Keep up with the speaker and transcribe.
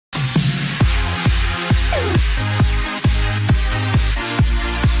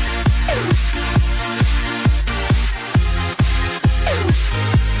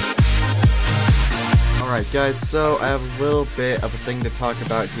Alright guys, so I have a little bit of a thing to talk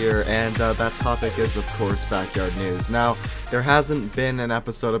about here, and that topic is of course Backyard News. Now, there hasn't been an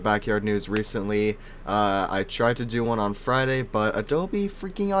episode of Backyard News recently. I tried to do one on Friday, but Adobe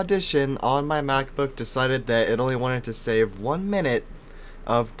freaking Audition on my MacBook decided that it only wanted to save 1 minute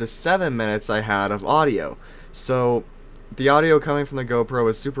of the 7 minutes I had of audio. So, the audio coming from the GoPro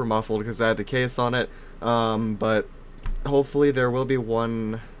is super muffled because I had the case on it, but hopefully there will be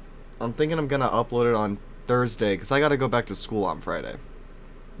one. I'm thinking I'm gonna upload it on Thursday because I gotta go back to school on Friday.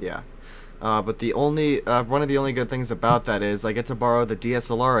 Yeah. But the only one of the only good things about that is I get to borrow the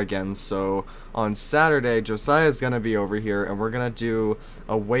DSLR again. So on Saturday, Josiah's gonna be over here, and we're gonna do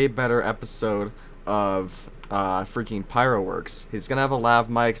a way better episode of freaking Pyroworks. He's gonna have a lav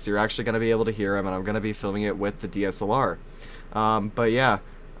mic, so you're actually gonna be able to hear him, and I'm gonna be filming it with the DSLR. But yeah.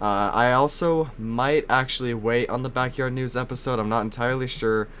 I also might actually wait on the Backyard News episode. I'm not entirely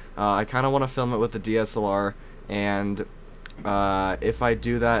sure. I kind of want to film it with the DSLR, and if I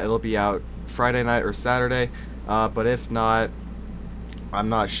do that, it'll be out Friday night or Saturday. But if not, I'm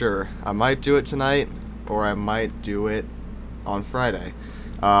not sure. I might do it tonight, or I might do it on Friday.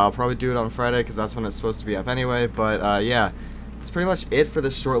 I'll probably do it on Friday because that's when it's supposed to be up anyway. But yeah. That's pretty much it for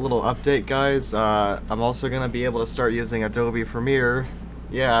this short little update, guys. I'm also going to be able to start using Adobe Premiere.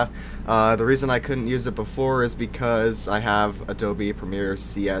 Yeah, the reason I couldn't use it before is because I have Adobe Premiere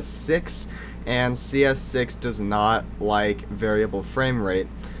CS6, and CS6 does not like variable frame rate,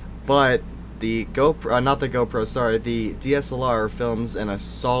 but the GoPro, not the GoPro, sorry, the DSLR films in a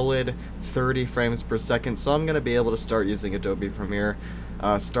solid 30 frames per second, so I'm going to be able to start using Adobe Premiere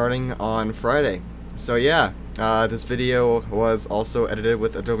starting on Friday. So yeah, this video was also edited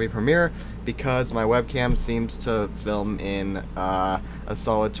with Adobe Premiere because my webcam seems to film in a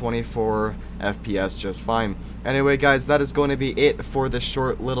solid 24 FPS just fine. Anyway guys, that is going to be it for this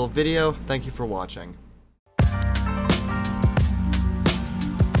short little video. Thank you for watching.